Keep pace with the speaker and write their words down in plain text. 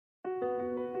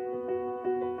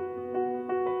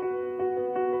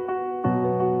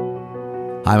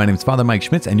Hi, my name is Father Mike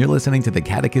Schmitz, and you're listening to the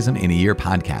Catechism in a Year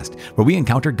podcast, where we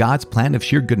encounter God's plan of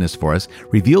sheer goodness for us,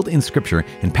 revealed in Scripture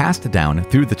and passed down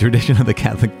through the tradition of the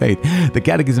Catholic faith. The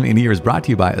Catechism in a Year is brought to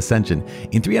you by Ascension.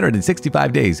 In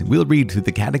 365 days, we'll read through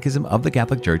the Catechism of the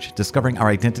Catholic Church, discovering our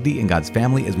identity in God's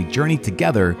family as we journey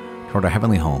together toward our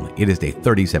heavenly home. It is day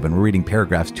 37. We're reading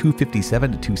paragraphs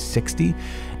 257 to 260. A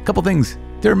couple things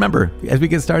to remember as we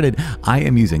get started. I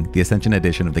am using the Ascension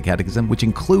edition of the Catechism, which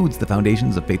includes the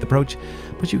Foundations of Faith approach,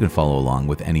 but you can follow along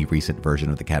with any recent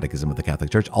version of the Catechism of the Catholic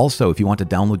Church. Also, if you want to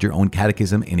download your own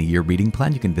Catechism in a Year reading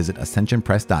plan, you can visit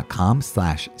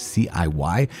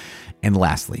ascensionpress.com/CIY. And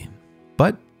lastly,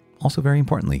 but also very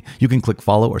importantly, you can click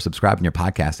follow or subscribe in your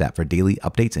podcast app for daily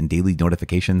updates and daily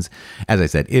notifications. As I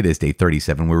said, it is day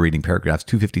 37. We're reading paragraphs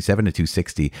 257 to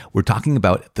 260. We're talking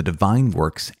about the divine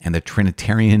works and the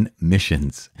Trinitarian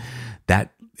missions.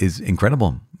 That is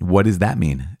incredible. What does that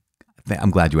mean? I'm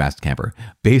glad you asked, Camper.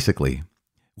 Basically,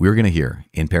 we're going to hear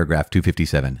in paragraph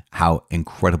 257 how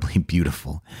incredibly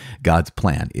beautiful God's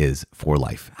plan is for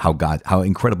life. How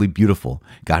incredibly beautiful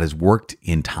God has worked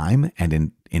in time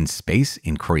and in space,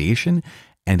 in creation,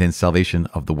 and in salvation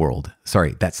of the world.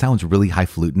 Sorry, that sounds really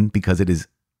highfalutin because it is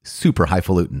super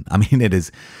highfalutin. I mean, it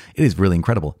is really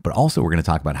incredible. But also we're going to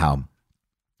talk about how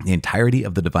the entirety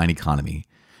of the divine economy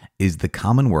is the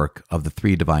common work of the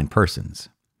three divine persons.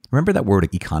 Remember that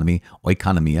word economy,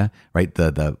 oikonomia, right?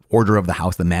 The order of the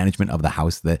house, the management of the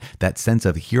house, that sense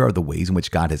of here are the ways in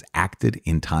which God has acted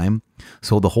in time.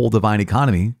 So the whole divine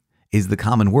economy is the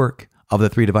common work of the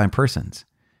three divine persons,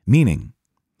 meaning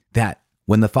that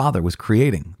when the Father was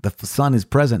creating, the Son is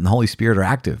present and the Holy Spirit are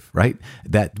active, right?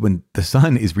 That when the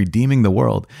Son is redeeming the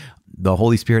world, the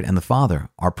Holy Spirit and the Father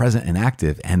are present and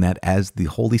active, and that as the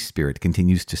Holy Spirit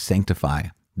continues to sanctify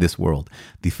this world,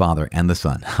 the Father and the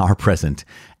Son are present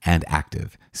and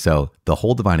active. So the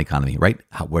whole divine economy, right,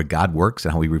 where God works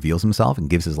and how he reveals himself and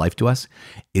gives his life to us,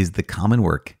 is the common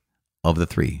work of the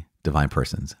three divine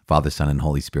persons, Father, Son, and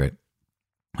Holy Spirit,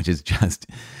 which is just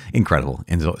incredible.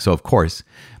 And so of course,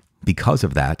 because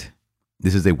of that,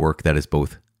 this is a work that is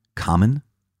both common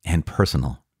and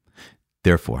personal.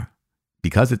 Therefore,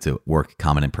 because it's a work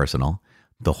common and personal,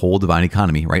 the whole divine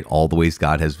economy, right, all the ways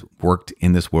God has worked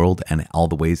in this world and all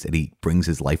the ways that he brings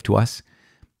his life to us,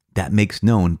 that makes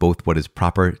known both what is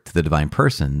proper to the divine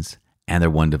persons and their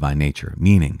one divine nature.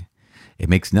 Meaning, it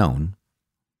makes known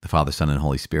the Father, Son, and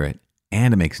Holy Spirit,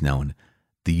 and it makes known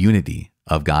the unity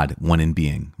of God, one in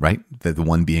being, right? The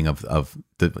one being of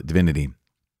the divinity.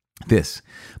 This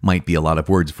might be a lot of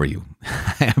words for you.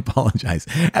 I apologize.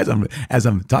 As I'm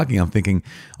talking, I'm thinking,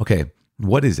 okay,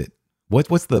 what is it?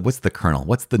 What's the kernel?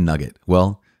 What's the nugget?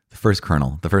 Well, the first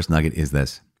nugget is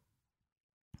this.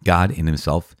 God in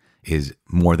himself is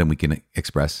more than we can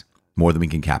express, more than we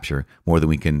can capture, more than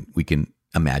we can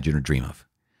imagine or dream of.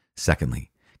 Secondly,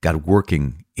 God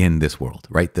working in this world,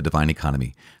 right? The divine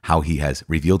economy, how he has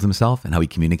revealed himself and how he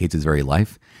communicates his very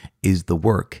life is the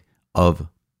work of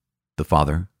the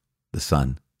Father, the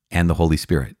Son, and the Holy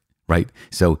Spirit, right?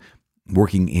 So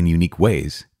working in unique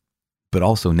ways, but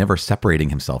also never separating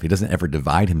himself. He doesn't ever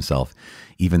divide himself,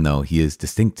 even though he is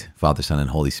distinct, Father, Son, and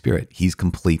Holy Spirit. He's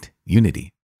complete unity.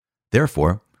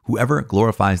 Therefore, whoever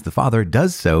glorifies the Father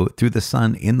does so through the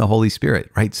Son in the Holy Spirit,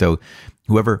 right? So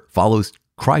whoever follows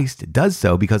Christ does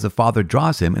so because the Father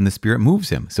draws him and the Spirit moves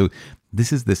him. So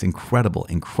this is this incredible,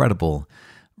 incredible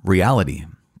reality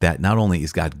that not only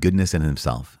is God goodness in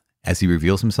himself, as he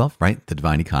reveals himself, right? The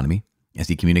divine economy, as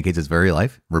he communicates his very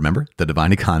life, remember, the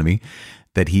divine economy,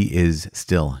 that he is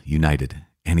still united.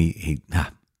 And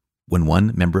when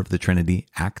one member of the Trinity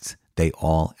acts, they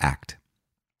all act.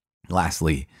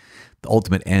 Lastly, the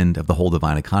ultimate end of the whole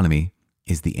divine economy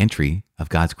is the entry of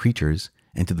God's creatures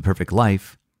into the perfect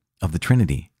life of the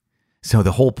Trinity. So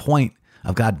the whole point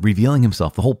of God revealing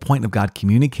himself, the whole point of God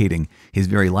communicating his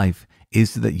very life is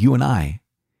so that you and I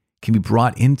can be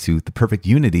brought into the perfect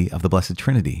unity of the Blessed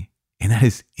Trinity. And that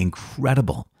is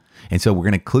incredible. And so we're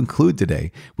going to conclude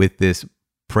today with this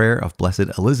prayer of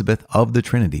Blessed Elizabeth of the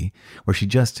Trinity, where she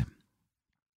just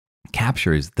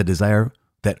captures the desire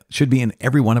that should be in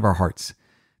every one of our hearts,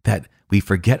 that we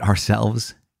forget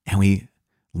ourselves and we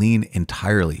lean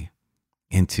entirely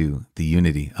into the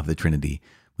unity of the Trinity.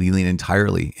 We lean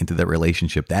entirely into that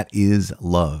relationship. That is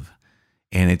love.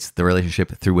 And it's the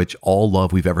relationship through which all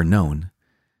love we've ever known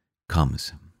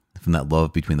comes, from that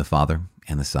love between the Father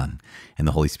and the Son and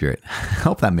the Holy Spirit. I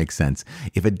hope that makes sense.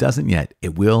 If it doesn't yet,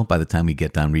 it will by the time we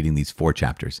get done reading these 4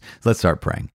 chapters. So let's start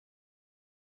praying.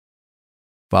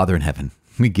 Father in heaven,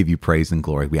 we give you praise and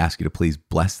glory. We ask you to please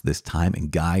bless this time and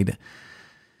guide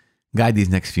these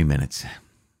next few minutes.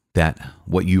 that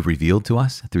what you've revealed to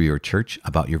us through your church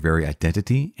about your very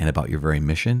identity and about your very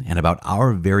mission and about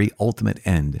our very ultimate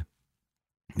end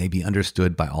may be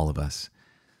understood by all of us,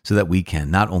 so that we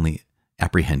can not only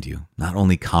apprehend you, not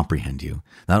only comprehend you,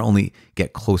 not only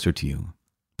get closer to you,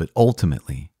 but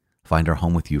ultimately find our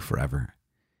home with you forever.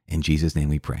 In Jesus' name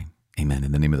we pray. Amen.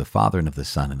 In the name of the Father, and of the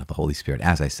Son, and of the Holy Spirit.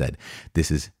 As I said, this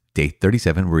is day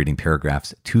 37. We're reading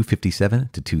paragraphs 257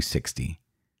 to 260.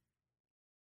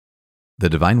 The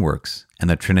divine works and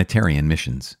the Trinitarian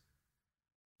missions.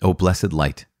 O blessed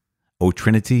light, O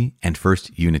Trinity and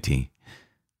first unity.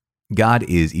 God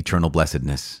is eternal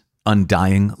blessedness,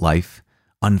 undying life,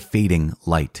 unfading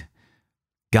light.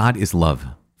 God is love,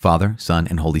 Father, Son,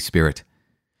 and Holy Spirit.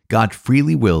 God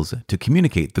freely wills to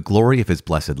communicate the glory of his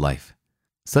blessed life.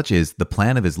 Such is the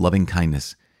plan of his loving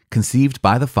kindness, conceived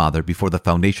by the Father before the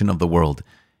foundation of the world.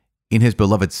 In his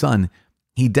beloved Son,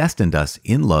 he destined us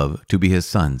in love to be his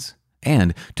sons,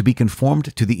 and to be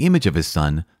conformed to the image of his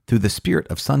Son through the spirit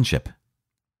of sonship.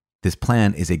 This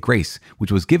plan is a grace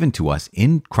which was given to us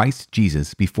in Christ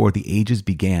Jesus before the ages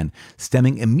began,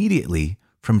 stemming immediately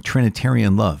from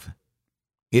Trinitarian love.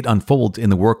 It unfolds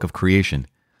in the work of creation,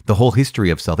 the whole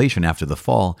history of salvation after the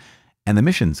fall, and the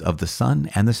missions of the Son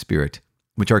and the Spirit,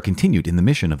 which are continued in the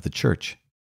mission of the Church.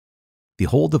 The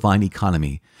whole divine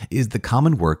economy is the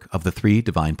common work of the three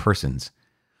divine persons.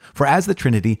 For as the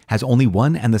Trinity has only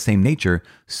one and the same nature,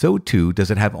 so too does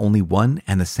it have only one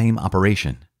and the same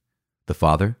operation. The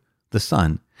Father, the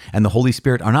Son, and the Holy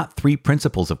Spirit are not three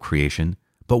principles of creation,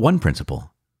 but one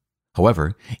principle.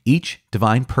 However, each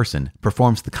divine person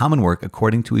performs the common work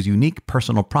according to his unique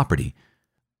personal property.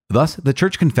 Thus, the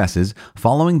Church confesses,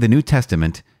 following the New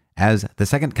Testament, as the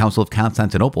Second Council of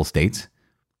Constantinople states,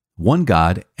 one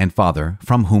God and Father,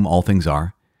 from whom all things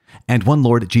are, and one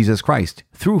Lord Jesus Christ,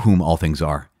 through whom all things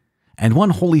are, and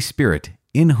one Holy Spirit,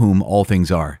 in whom all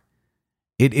things are.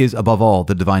 It is above all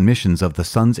the divine missions of the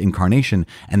Son's incarnation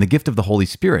and the gift of the Holy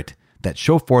Spirit that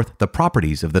show forth the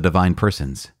properties of the divine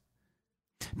persons.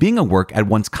 Being a work at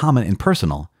once common and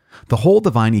personal, the whole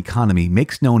divine economy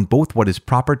makes known both what is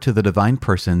proper to the divine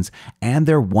persons and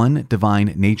their one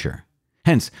divine nature.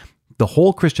 Hence, the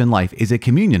whole Christian life is a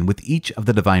communion with each of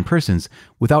the divine persons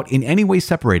without in any way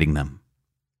separating them.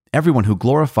 Everyone who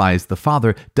glorifies the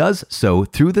Father does so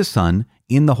through the Son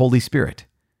in the Holy Spirit.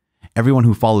 Everyone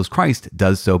who follows Christ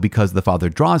does so because the Father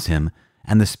draws him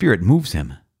and the Spirit moves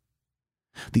him.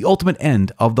 The ultimate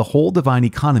end of the whole divine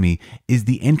economy is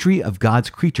the entry of God's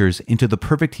creatures into the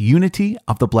perfect unity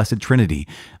of the Blessed Trinity.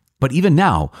 But even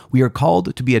now, we are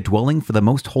called to be a dwelling for the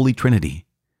most holy Trinity.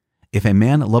 If a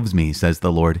man loves me, says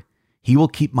the Lord, he will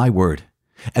keep my word,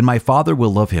 and my Father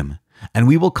will love him, and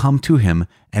we will come to him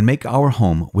and make our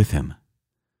home with him.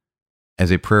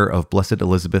 As a prayer of Blessed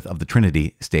Elizabeth of the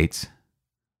Trinity states,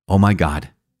 O my God,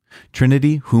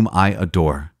 Trinity whom I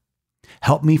adore,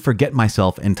 help me forget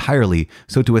myself entirely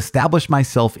so to establish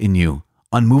myself in you,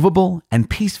 unmovable and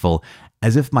peaceful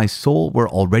as if my soul were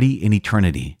already in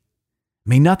eternity.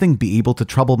 May nothing be able to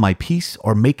trouble my peace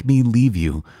or make me leave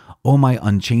you, O my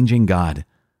unchanging God,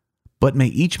 but may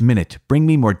each minute bring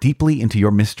me more deeply into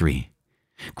your mystery.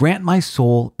 Grant my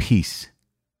soul peace.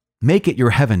 Make it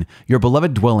your heaven, your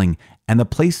beloved dwelling, and the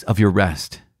place of your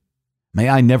rest. May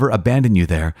I never abandon you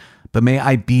there, but may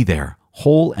I be there,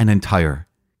 whole and entire,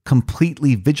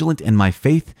 completely vigilant in my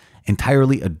faith,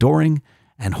 entirely adoring,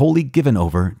 and wholly given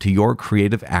over to your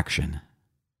creative action.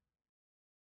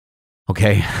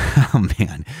 Okay, oh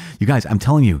man, you guys, I'm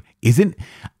telling you,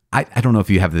 I don't know if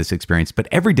you have this experience, but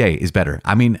every day is better.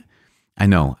 I mean, I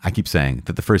know I keep saying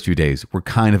that the first few days were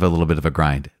kind of a little bit of a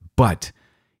grind, but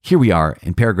here we are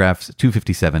in paragraphs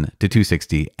 257 to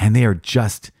 260, and they are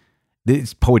just,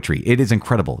 it's poetry. It is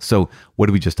incredible. So what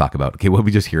did we just talk about? Okay, what did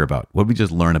we just hear about? What did we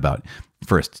just learn about?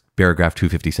 First, paragraph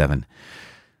 257.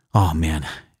 Oh man,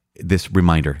 this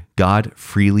reminder, God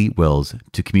freely wills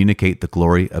to communicate the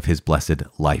glory of his blessed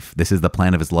life. This is the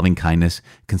plan of his loving kindness,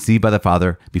 conceived by the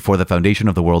Father before the foundation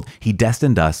of the world. He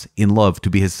destined us in love to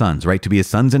be his sons, right? To be his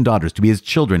sons and daughters, to be his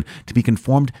children, to be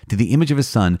conformed to the image of his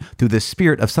Son through the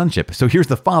spirit of sonship. So here's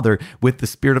the Father with the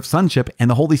spirit of sonship and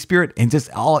the Holy Spirit, and just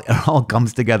it all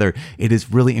comes together. It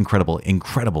is really incredible,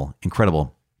 incredible,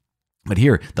 incredible. But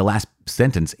here, the last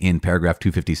sentence in paragraph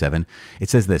 257, it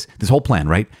says this whole plan,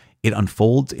 right? It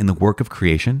unfolds in the work of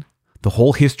creation, the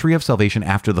whole history of salvation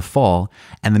after the fall,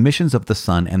 and the missions of the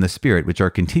Son and the Spirit, which are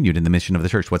continued in the mission of the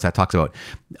church. What's that talks about?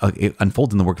 It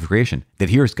unfolds in the work of creation. That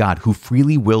here's God who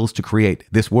freely wills to create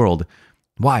this world.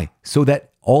 Why? So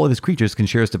that all of his creatures can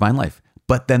share his divine life.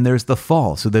 But then there's the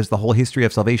fall. So there's the whole history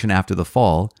of salvation after the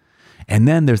fall. And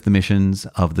then there's the missions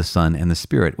of the Son and the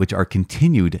Spirit, which are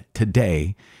continued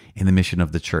today in the mission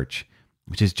of the church,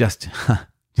 which is just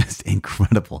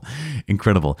incredible,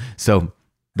 incredible. So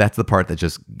that's the part that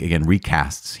just, again,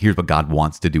 recasts. Here's what God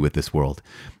wants to do with this world.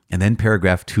 And then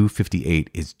paragraph 258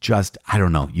 is just, I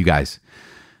don't know, you guys,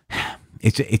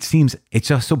 it seems, it's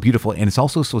just so beautiful. And it's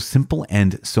also so simple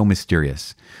and so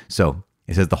mysterious. So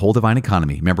it says the whole divine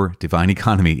economy. Remember, divine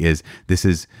economy this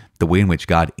is the way in which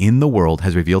God in the world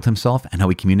has revealed himself and how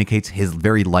he communicates his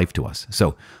very life to us.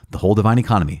 So the whole divine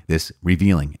economy, this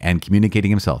revealing and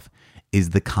communicating himself, is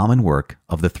the common work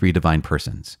of the three divine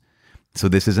persons. So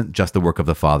this isn't just the work of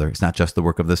the Father. It's not just the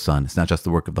work of the Son. It's not just the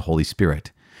work of the Holy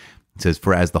Spirit. It says,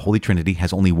 for as the Holy Trinity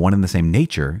has only one and the same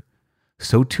nature,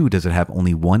 so too does it have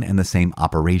only one and the same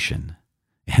operation.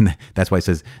 And that's why it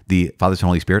says the Father, Son,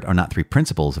 Holy Spirit are not three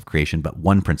principles of creation, but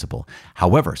one principle.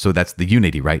 However, so that's the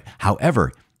unity, right?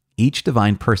 However, each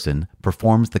divine person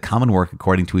performs the common work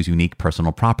according to his unique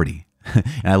personal property. And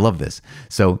I love this.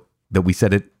 So that we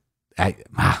said it, I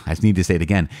just need to say it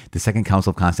again. The Second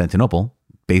Council of Constantinople,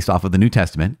 based off of the New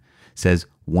Testament, says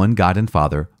one God and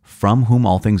Father, from whom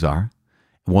all things are,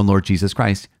 one Lord Jesus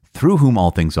Christ, through whom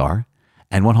all things are,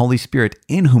 and one Holy Spirit,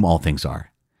 in whom all things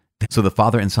are. So the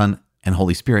Father and Son and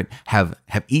Holy Spirit have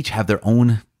each have their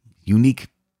own unique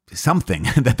something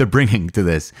that they're bringing to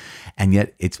this, and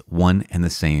yet it's one and the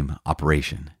same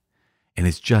operation. And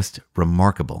it's just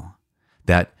remarkable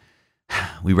that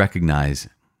we recognize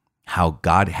how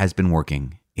God has been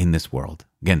working in this world.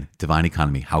 Again, divine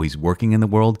economy, how he's working in the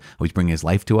world, how he's bringing his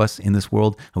life to us in this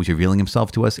world, how he's revealing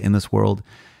himself to us in this world.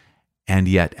 And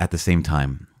yet, at the same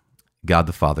time, God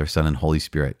the Father, Son, and Holy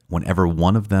Spirit, whenever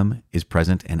one of them is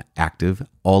present and active,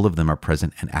 all of them are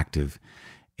present and active.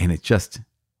 And it's just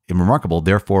remarkable.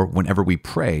 Therefore, whenever we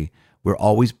pray, we're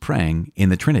always praying in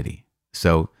the Trinity.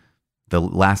 So the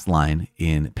last line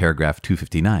in paragraph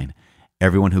 259,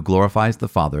 everyone who glorifies the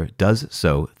Father does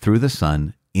so through the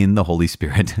Son in the Holy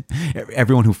Spirit.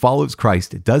 Everyone who follows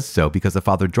Christ does so because the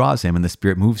Father draws him and the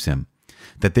Spirit moves him.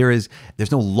 That there's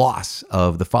no loss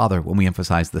of the Father when we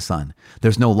emphasize the Son.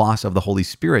 There's no loss of the Holy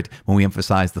Spirit when we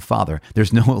emphasize the Father.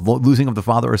 There's no losing of the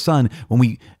Father or Son when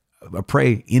we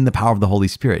pray in the power of the Holy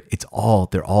Spirit.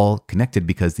 They're all connected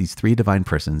because these three divine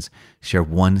persons share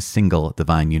one single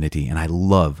divine unity. And I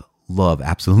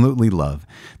absolutely love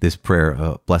this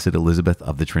prayer, Blessed Elizabeth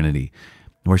of the Trinity,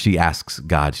 where she asks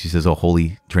God, she says, "O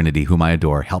Holy Trinity, whom I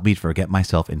adore, help me to forget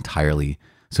myself entirely,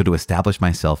 so to establish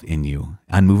myself in you,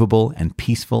 unmovable and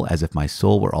peaceful as if my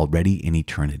soul were already in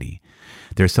eternity."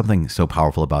 There's something so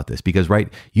powerful about this because,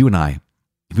 right, you and I,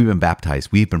 if we've been baptized,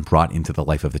 we've been brought into the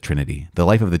life of the Trinity. The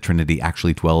life of the Trinity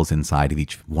actually dwells inside of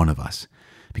each one of us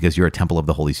because you're a temple of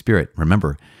the Holy Spirit.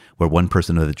 Remember, where one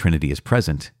person of the Trinity is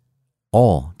present,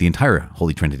 the entire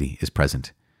Holy Trinity is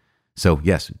present. So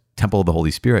yes, temple of the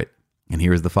Holy Spirit. And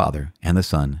here is the Father and the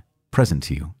Son present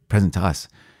to you, present to us.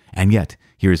 And yet,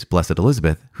 here's Blessed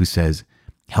Elizabeth who says,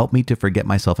 help me to forget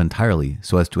myself entirely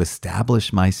so as to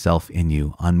establish myself in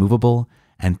you, unmovable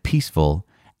and peaceful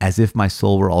as if my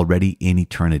soul were already in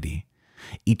eternity.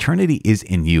 Eternity is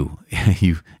in you,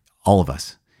 all of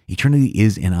us. Eternity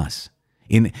is in us.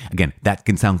 Again, that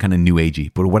can sound kind of new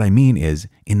agey, but what I mean is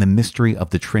in the mystery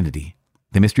of the Trinity.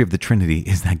 The mystery of the Trinity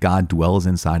is that God dwells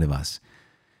inside of us.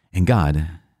 And God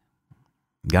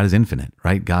is infinite,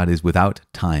 right? God is without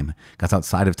time. God's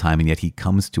outside of time, and yet he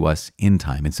comes to us in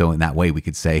time. And so in that way, we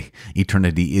could say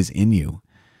eternity is in you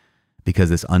because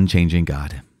this unchanging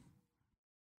God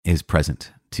is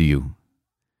present to you.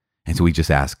 And so we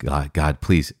just ask God,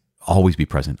 please always be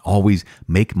present. Always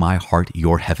make my heart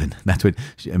your heaven. That's what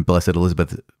Blessed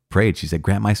Elizabeth prayed. She said,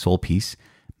 grant my soul peace.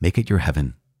 Make it your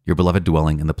heaven, your beloved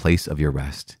dwelling in the place of your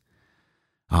rest.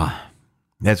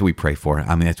 That's what we pray for.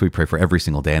 I mean, that's what we pray for every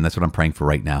single day. And that's what I'm praying for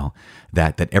right now,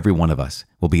 that every one of us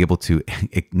will be able to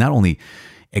not only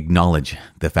acknowledge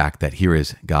the fact that here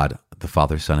is God, the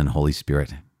Father, Son, and Holy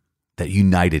Spirit, that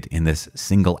united in this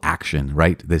single action,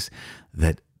 right?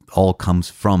 That all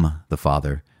comes from the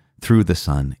Father, through the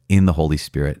Son, in the Holy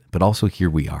Spirit. But also here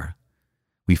we are.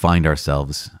 We find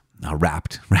ourselves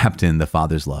wrapped in the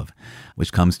Father's love,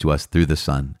 which comes to us through the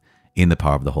Son, in the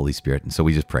power of the Holy Spirit. And so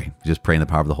we just pray in the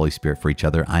power of the Holy Spirit for each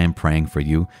other. I am praying for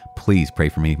you. Please pray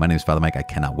for me. My name is Father Mike. I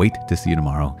cannot wait to see you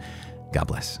tomorrow. God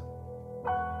bless.